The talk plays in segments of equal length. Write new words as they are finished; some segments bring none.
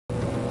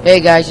Hey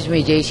guys, it's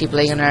me JC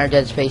playing on our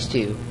Dead Space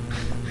 2.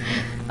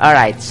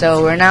 Alright,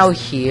 so we're now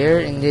here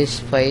in this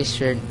place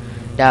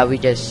that we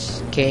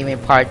just came in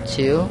part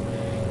 2.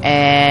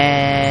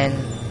 And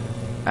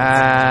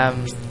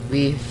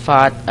we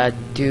fought a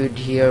dude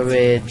here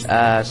with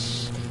a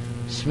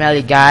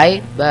smelly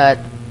guy, but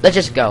let's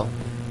just go.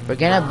 We're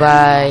gonna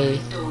buy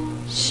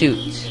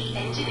suit.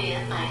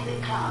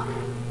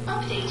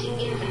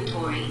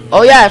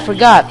 Oh yeah, I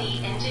forgot.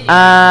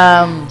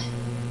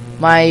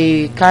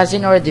 My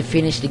cousin already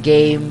finished the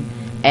game,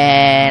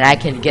 and I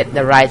can get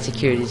the right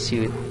security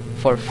suit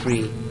for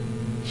free.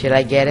 Should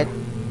I get it?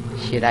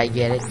 Should I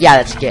get it? Yeah,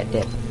 let's get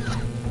it.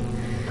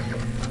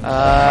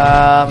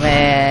 Oh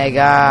my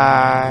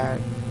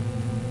god.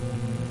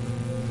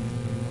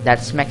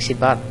 That's Maxi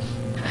Butt.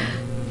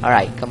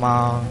 Alright, come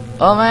on.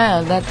 Oh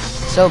man, that's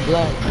so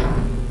blood.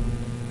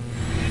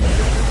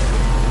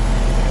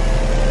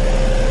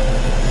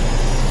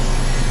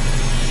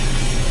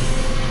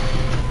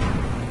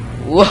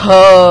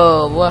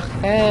 Whoa, whoa,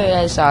 hey,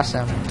 that's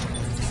awesome.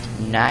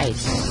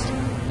 Nice.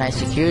 Nice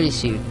security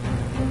suit.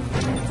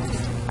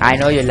 I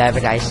know you love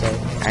it, I said.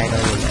 I know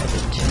you love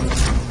it.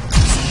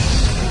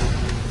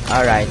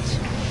 Alright.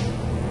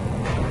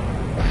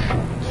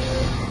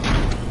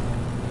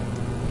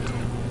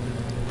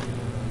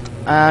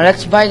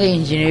 Let's buy the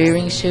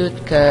engineering suit,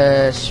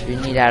 cause we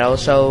need that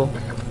also.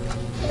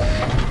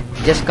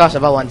 It just costs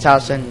about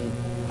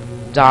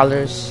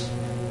 $1,000.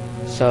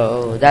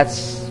 So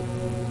that's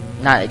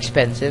not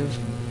expensive,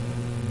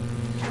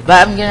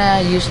 but I'm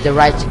gonna use the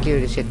right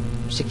security suit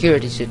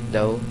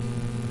though.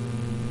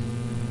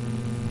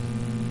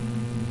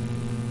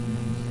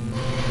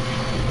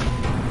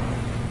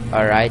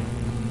 Alright,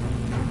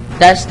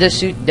 that's the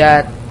suit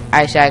that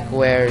Isaac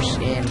wears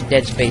in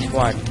Dead Space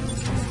 1,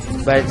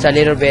 but it's a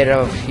little bit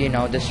of, you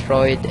know,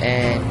 destroyed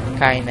and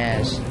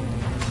kinda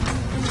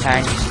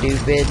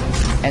stupid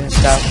and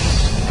stuff,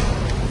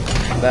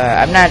 but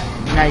I'm not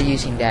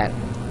using that.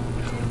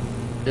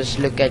 Just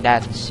look at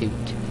that suit.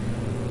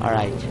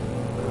 Alright.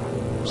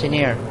 What's in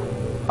here?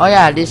 Oh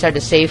yeah, these are the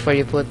safe where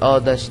you put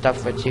all the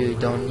stuff that you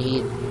don't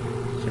need.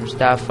 Some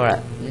stuff for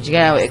I'm just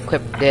gonna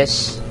equip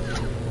this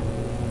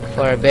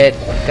for a bit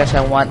because I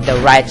want the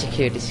right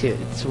security suit.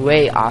 It's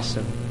way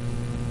awesome.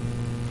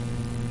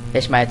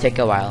 This might take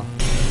a while.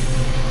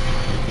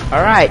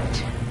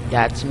 Alright.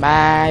 That's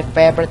my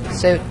favorite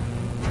suit.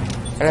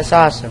 That's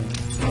awesome.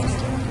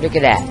 Look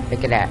at that.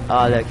 Look at that.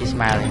 Oh look, he's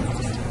smiling.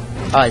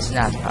 Oh, it's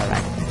not.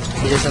 Alright.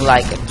 He doesn't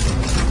like it.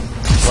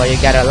 Well, you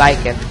gotta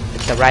like it.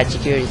 It's the right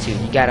security suit.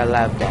 You gotta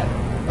love that.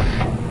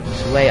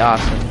 It's way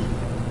awesome.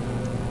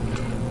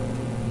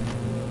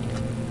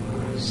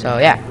 So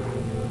yeah,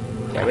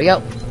 there we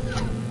go.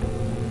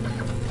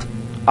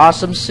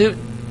 Awesome suit.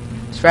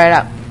 Let's try it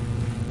out.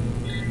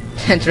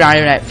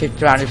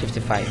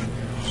 355.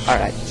 All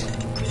right.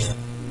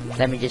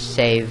 Let me just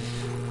save.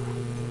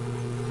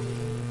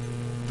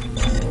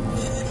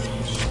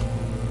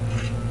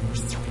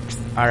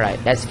 All right,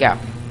 let's go.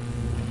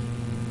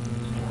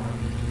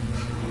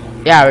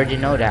 Yeah, I already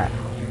know that.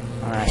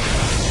 Alright.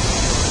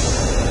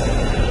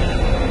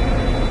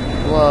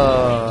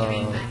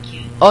 Whoa.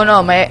 Oh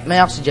no, my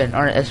oxygen.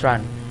 Alright, let's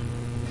run.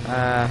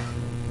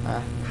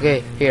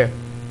 Okay, here.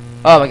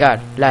 Oh my god,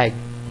 lag.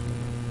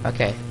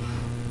 Okay.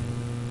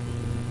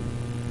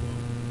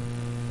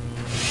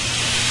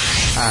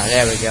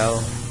 There we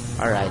go.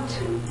 Alright.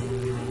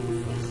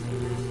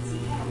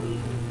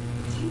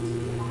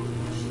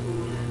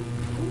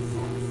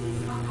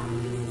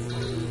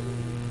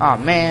 Oh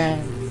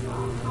man.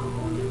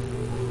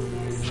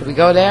 Should we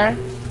go there?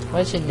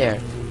 What's in there?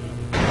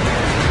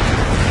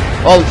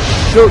 Oh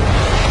shoot!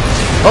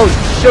 Oh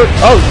shoot!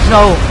 Oh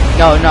no!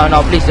 No! No! No!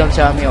 Please don't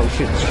tell me! Oh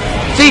shoot!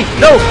 See!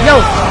 No! No!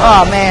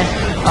 Oh man!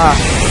 Oh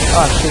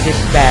shoot! This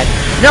is bad.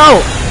 No!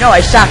 No! I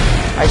suck!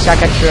 I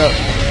suck at drill.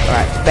 All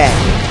right! Bang!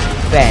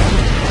 Bang!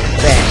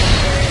 Bang!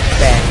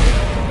 Bang!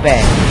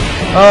 Bang!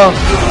 Oh!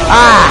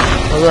 Ah!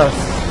 Oh look!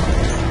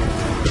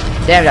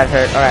 Damn, that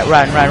hurt! All right!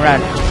 Run! Run! Run!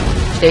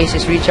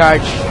 Stasis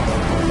recharge.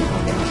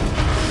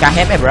 Can't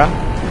hit me, bro.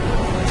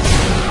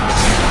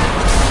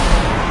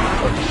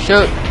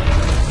 Shoot!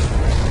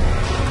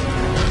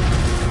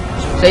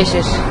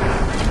 Stasis.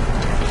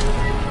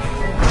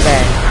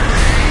 Bang.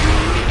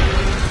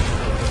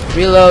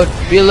 Reload.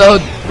 Reload.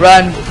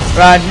 Run.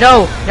 Run.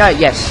 No. No.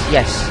 Yes.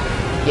 Yes.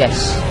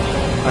 Yes.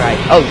 Alright.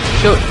 Oh,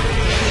 shoot.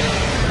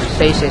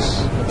 Stasis.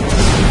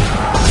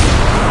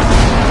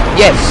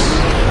 Yes.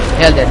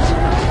 Nailed it.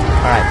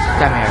 Alright.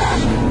 Come here.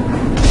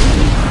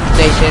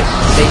 Stasis.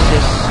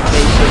 Stasis.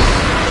 Stasis.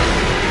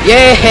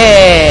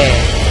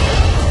 Yeah!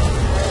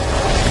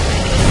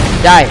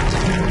 Die.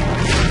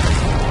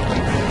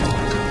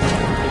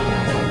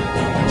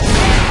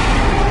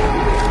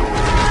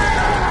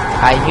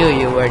 I knew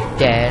you were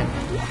dead.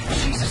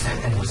 Jesus,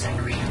 that was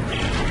angry.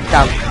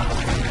 Come.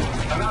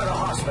 I'm out of the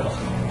hospital.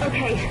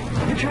 Okay,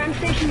 the tram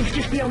station is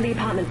just beyond the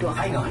apartment block.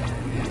 Hang on.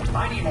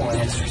 I need more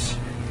answers.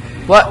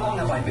 What? How long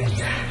have I been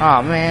here?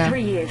 Oh man.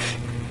 3 years.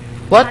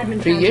 What?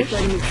 Hardman 3 found you years?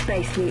 floating in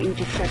space near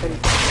Aegis 7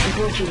 and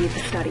brought you here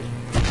for study.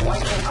 Why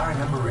can't I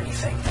remember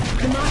anything?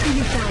 The marker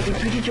you found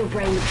imprinted your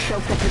brain with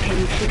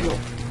self-replicating signal.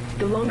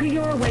 The longer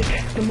you're awake,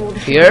 the more the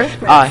Here? signal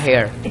spreads. Ah,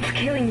 here. It's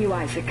killing you,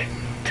 Isaac.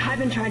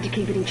 Tyven tried to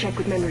keep it in check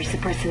with memory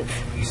suppressants.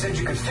 You said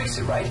you could fix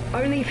it, right?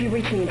 Only if you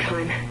reach me in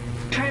time.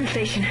 Tram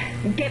station,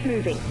 get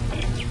moving.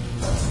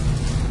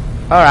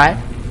 Alright.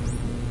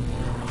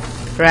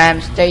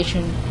 Tram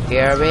station.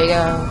 Here we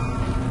go.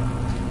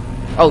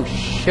 Oh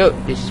shoot,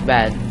 this is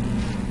bad.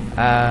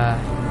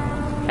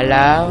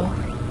 Hello?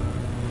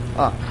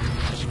 Oh,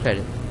 just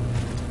credit.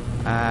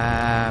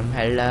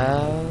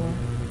 Hello?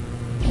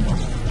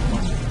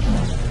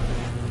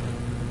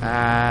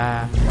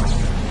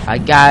 I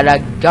got a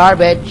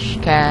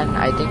garbage can.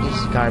 I think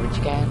it's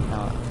garbage can.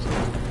 No.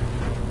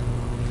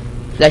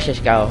 Let's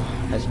just go.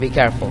 Let's be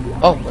careful.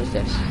 Oh, what's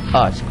this?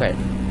 Oh, it's credit.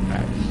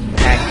 Alright.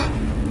 Next.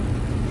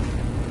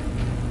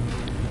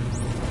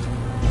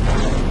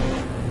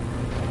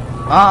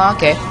 Oh,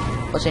 okay.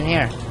 What's in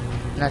here?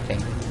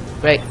 Nothing.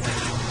 Great.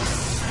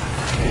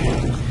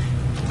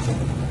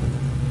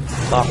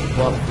 Walk,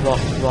 walk,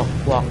 walk, walk,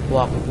 walk,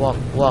 walk, walk,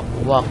 walk,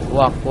 walk,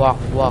 walk, walk,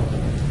 walk.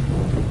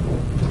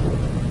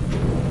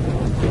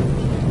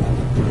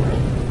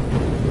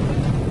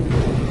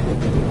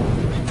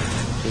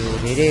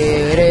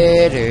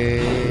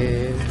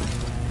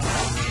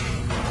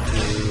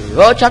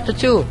 Oh, chapter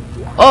 2.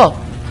 Oh,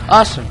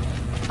 awesome.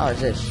 How is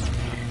this?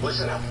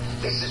 Listen up.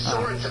 This is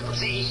Sorensen from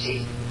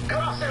CEC.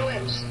 Cut off their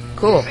limbs.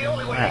 Cool. It's the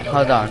only way Alright, to go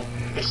hold down. on.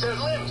 It's their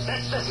limbs.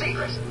 That's the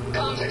secret.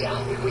 Guns are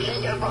down. We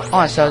can't get a broadcast. Oh,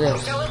 I saw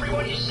this. Tell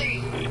everyone you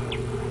see.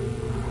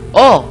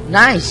 Oh,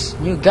 nice.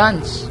 New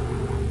guns.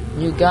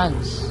 New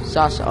guns.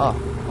 Sasa. Oh,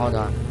 hold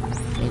on.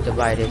 Need to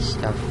buy this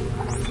stuff.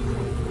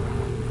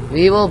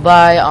 We will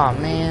buy. Oh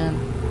man.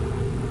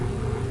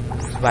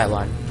 Let's buy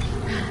one.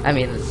 I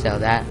mean, let's sell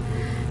that.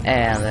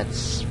 And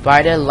let's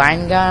buy the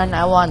line gun.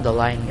 I want the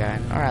line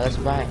gun. Alright, let's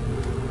buy it.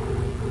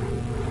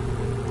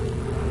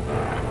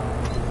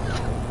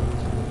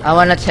 I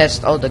wanna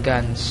test all the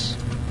guns.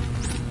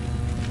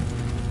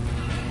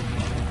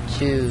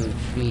 2,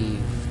 3,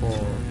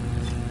 4.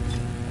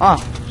 Oh,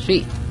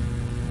 sweet.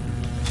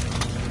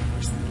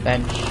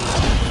 Bench.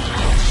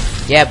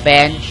 Yeah,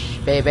 bench,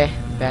 baby.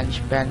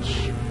 Bench,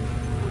 bench.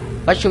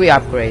 What should we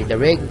upgrade? The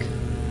rig?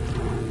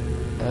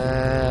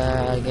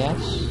 I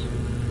guess.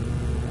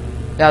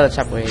 Yeah, let's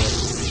upgrade it.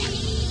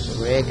 The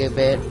rig a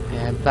bit.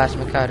 And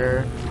plasma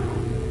cutter.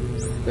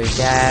 Upgrade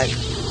that.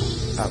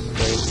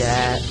 Upgrade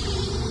that.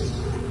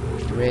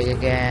 Rig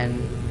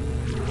again.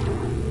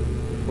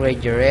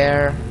 Upgrade your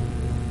air.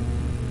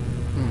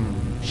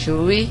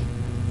 Should we?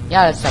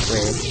 Yeah, let's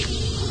upgrade it.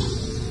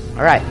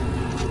 Alright.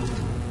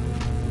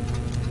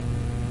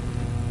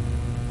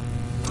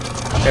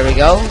 There we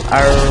go.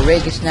 Our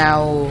rig is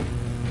now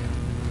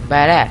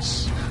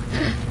badass.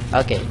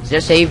 Okay, is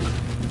there save?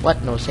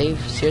 What? No save?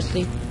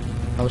 Seriously?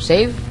 No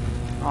save?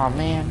 Oh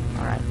man.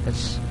 Alright,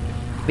 let's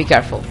be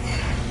careful.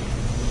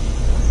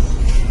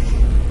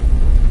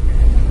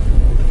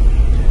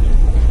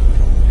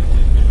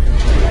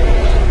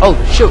 Oh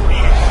shoot!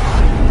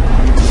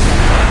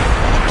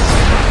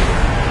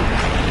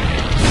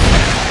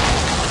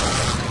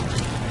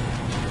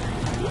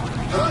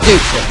 Dude,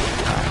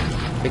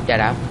 pick that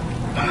up.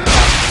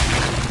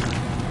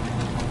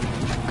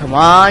 Come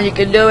on, you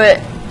can do it.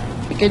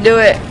 You can do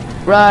it.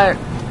 Run.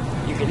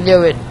 You can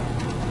do it.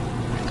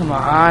 Come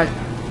on.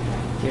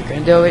 You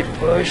can do it.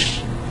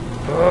 Push.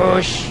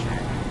 Push.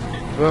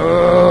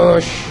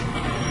 Push.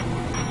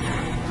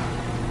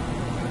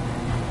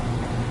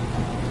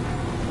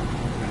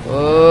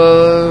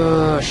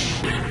 Push.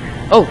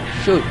 Oh,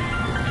 shoot.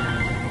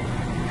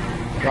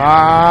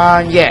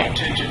 Run. Yeah.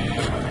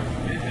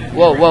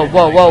 Whoa, whoa,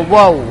 whoa, whoa,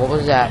 whoa. What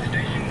was that?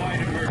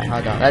 Right,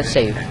 hold on. Let's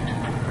save.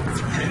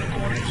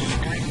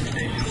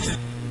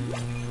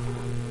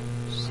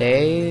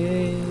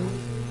 Save.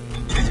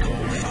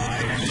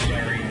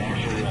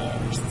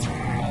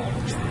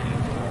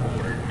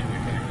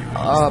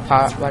 Oh,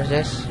 power. What is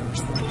this?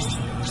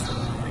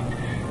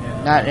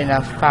 Not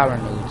enough power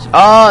nodes.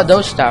 Oh,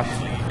 those stuff.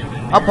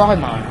 Oh,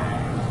 Pokemon.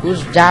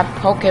 Who's that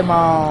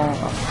Pokemon?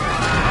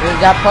 Who's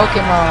that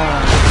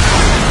Pokemon?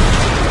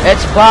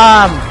 It's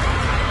Bomb.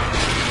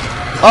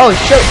 Oh,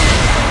 shoot.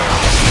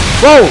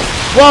 Whoa.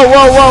 Whoa,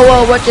 whoa, whoa,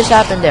 whoa. What just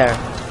happened there?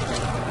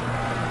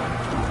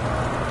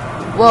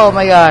 Whoa,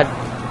 my god.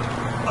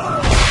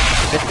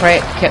 The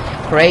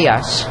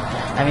chaos.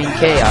 I mean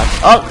chaos.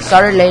 Oh,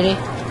 sorry lady.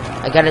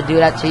 I gotta do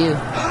that to you.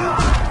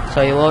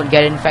 So you won't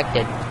get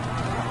infected.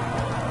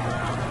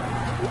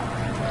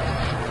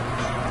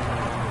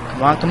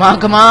 Come on, come on,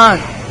 come on!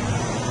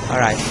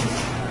 Alright.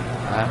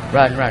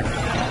 Run, run.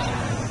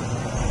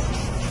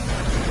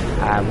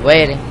 I'm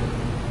waiting.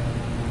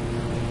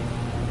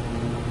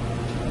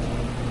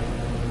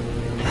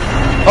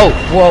 Oh,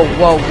 whoa,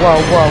 whoa,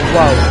 whoa, whoa,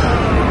 whoa.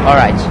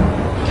 Alright.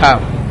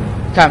 Come.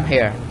 Come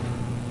here.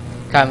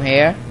 Come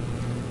here.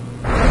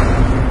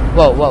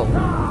 Whoa, whoa.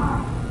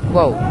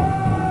 Whoa.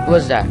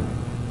 What's that?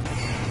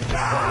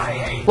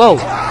 Whoa.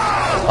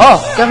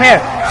 Oh, come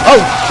here. Oh,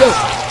 shoot.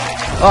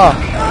 Oh.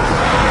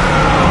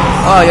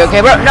 Oh, you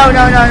okay, bro? No,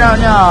 no, no, no,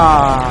 no.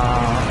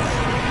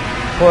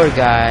 Poor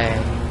guy.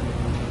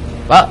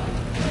 What?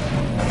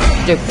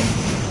 Dude.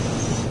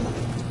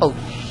 Oh,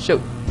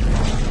 shoot.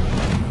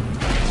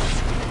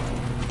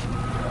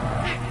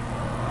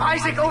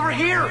 Isaac, over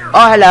here!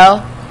 Oh,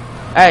 hello.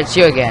 Alright, it's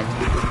you again.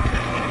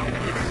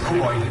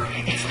 Who are you?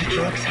 It's the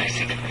drugs,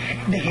 Isaac.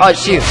 Oh,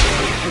 it's you.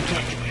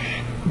 Forget.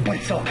 But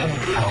it's all coming. I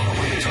don't know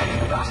what you're talking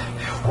about.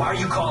 Why are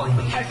you calling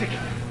me? Isaac,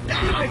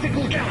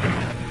 look out.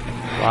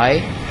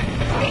 Why?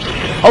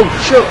 Oh,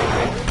 shoot.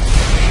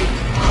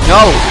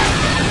 No.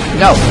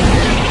 No.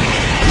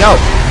 No.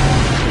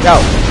 No.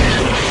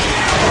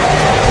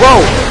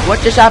 Whoa, what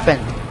just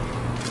happened?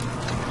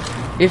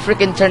 You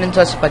freaking turned into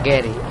a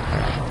spaghetti.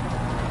 Alright.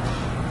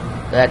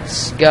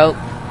 Let's go.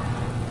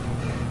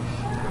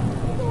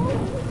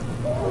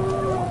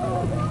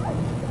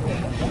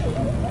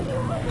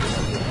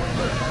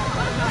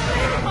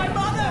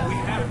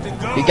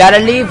 You gotta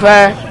leave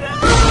her.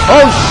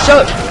 Oh,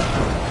 shoot.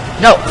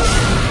 No.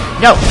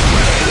 No.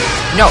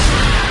 No.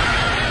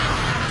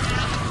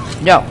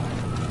 No.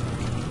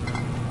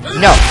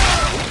 No.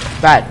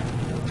 Bad.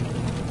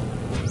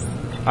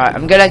 Alright,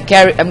 I'm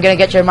gonna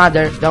get your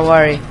mother. Don't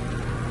worry.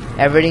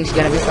 Everything's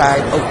gonna be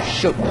fine. Oh,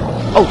 shoot.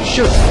 Oh,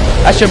 shoot.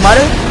 That's your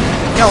mother?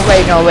 No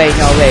way, no way,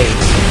 no way.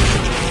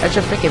 That's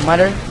your freaking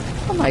mother?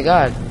 Oh my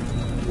god.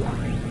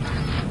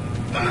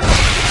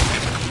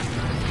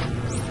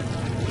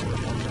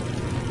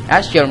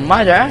 That's your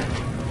mother?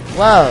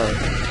 Wow.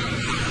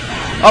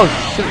 Oh,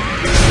 shoot.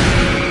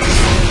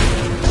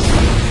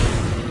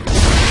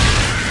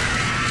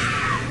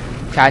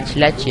 Can't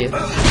let you.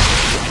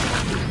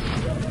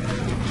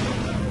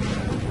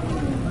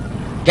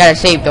 Gotta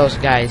save those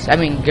guys. I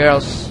mean,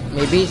 girls.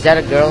 Maybe is that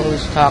a girl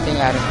who's talking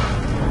at him?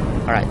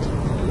 Alright.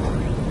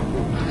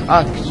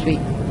 Oh,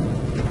 sweet.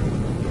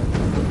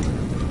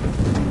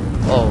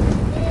 Oh.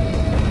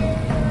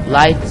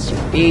 Light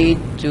speed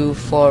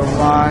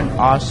 241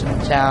 Awesome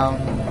Town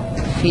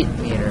feet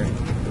meter.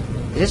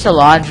 Is this a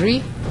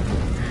laundry?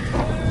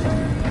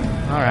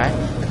 Alright,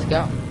 let's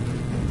go.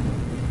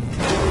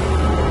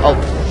 Oh.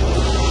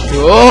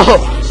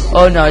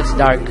 Oh no, it's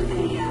dark.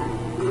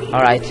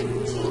 Alright.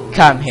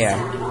 Come here.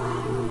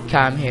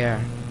 Come here.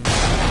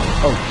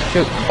 Oh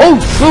shoot. Oh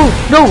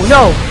no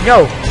no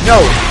no no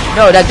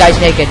no, that guy's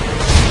naked.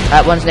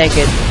 That one's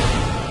naked.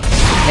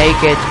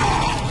 Naked.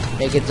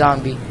 Naked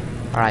zombie.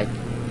 Alright.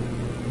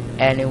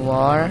 Any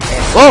more?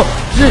 Oh!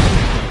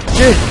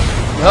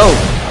 No!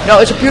 No,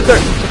 it's a puker!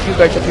 It's a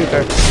puker, it's a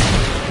puker.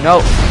 No.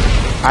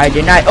 I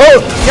deny.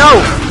 Oh! No!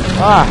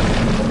 Ah.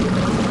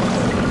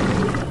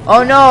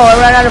 Oh no, I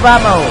ran out of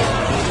ammo.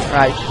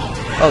 Right.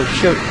 Oh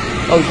shoot.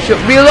 Oh shoot.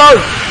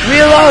 Reload!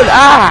 Reload!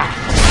 Ah!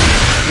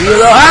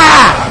 Reload!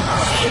 Ah!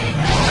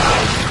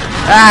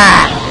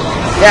 Ah!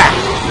 Yeah!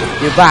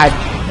 You're bad.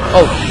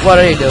 Oh, what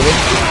are you doing?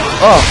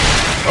 Oh!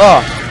 Oh!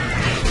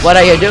 What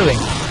are you doing?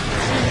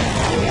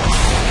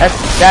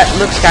 That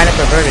looks kind of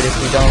perverted if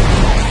you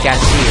can't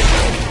see it.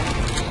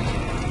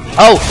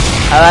 Oh!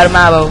 Out of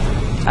ammo.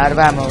 Out of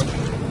ammo.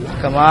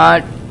 Come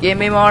on. Give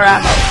me more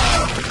ammo.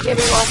 Give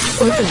me more.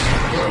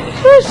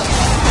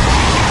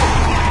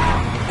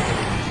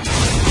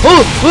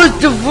 Oh! What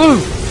the fuck?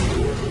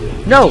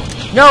 No!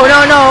 No! No!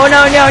 No! No!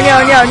 No!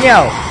 No! No!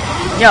 No!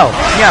 No!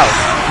 No!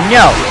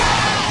 No!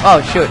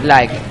 Oh shoot!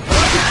 Like.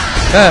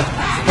 No!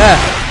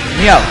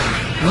 No!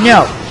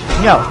 No!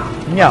 No!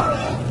 No!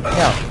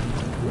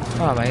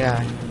 Oh my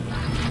god.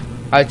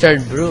 I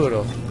turned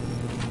brutal.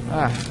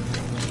 Ah.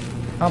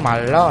 Oh my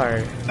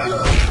lord.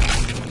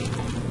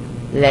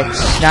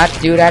 Let's not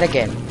do that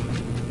again.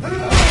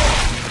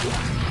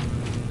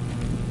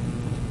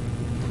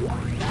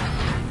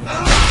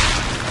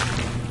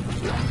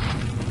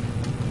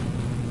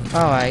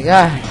 Oh my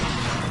god.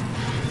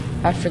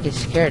 I freaking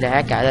scared the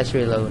heck out. Let's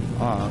reload.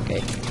 Oh,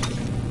 okay.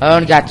 I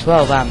only got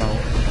 12 ammo.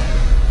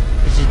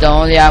 This is the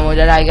only ammo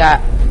that I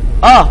got.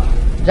 Oh!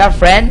 Is that a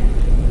friend?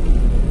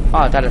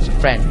 Oh, that is a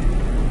friend.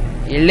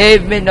 You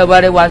leave me,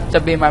 nobody wants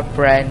to be my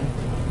friend.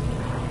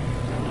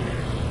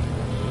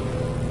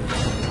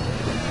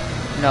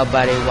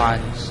 Nobody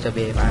wants to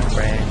be my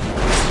friend.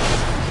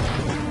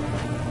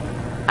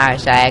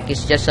 Isaac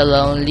is just a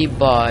lonely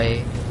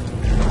boy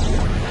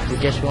who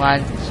just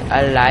wants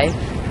a life.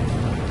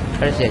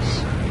 What is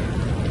this?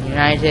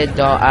 United,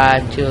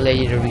 I'm too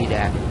lazy to read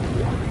that.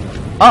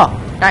 Oh,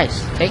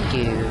 nice. Thank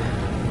you.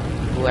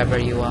 Whoever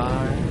you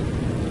are.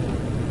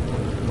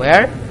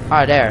 Where?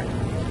 Oh, there.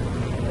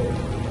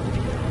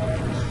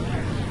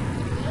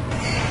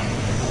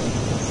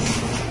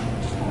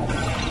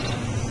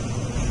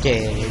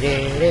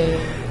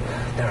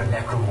 There are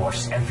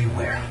necromorphs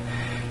everywhere.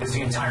 Is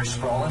the entire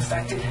sprawl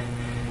infected?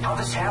 How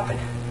this happened?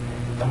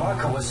 The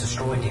marker was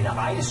destroyed, Dina.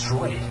 I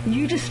destroyed it.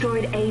 You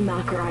destroyed a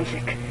marker,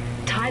 Isaac.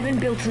 Tybin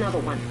built another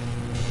one.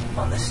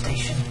 On this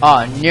station?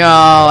 Oh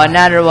no,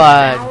 another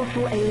one.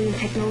 Powerful alien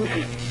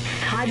technology.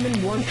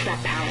 Tybin wants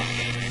that power.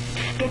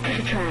 Get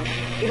to the tram.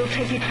 It'll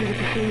take you to the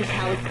Cassini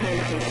Towers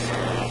premises.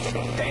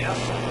 Dana?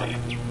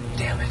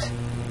 Damn it.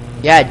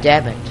 Yeah,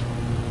 damn it.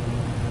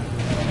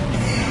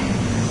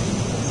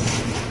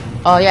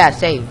 Oh yeah,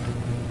 save.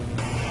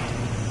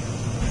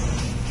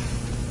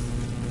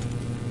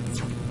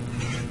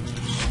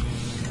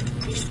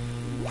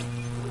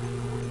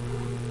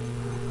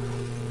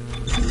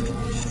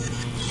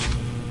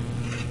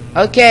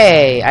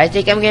 Okay, I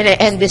think I'm gonna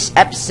end this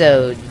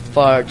episode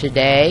for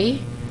today,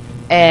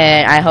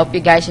 and I hope you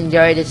guys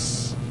enjoyed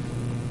this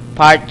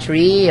part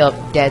 3 of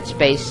Dead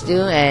Space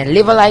 2, and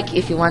leave a like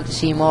if you want to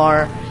see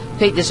more.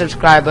 Click the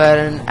subscribe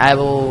button. I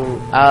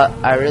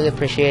really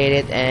appreciate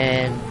it.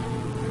 And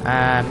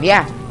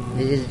yeah,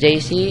 this is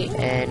JC,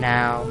 and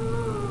now,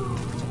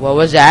 what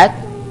was that?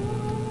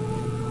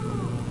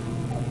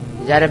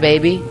 Is that a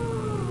baby?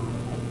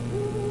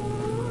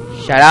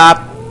 Shut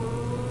up.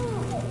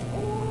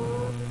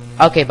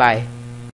 Okay, bye.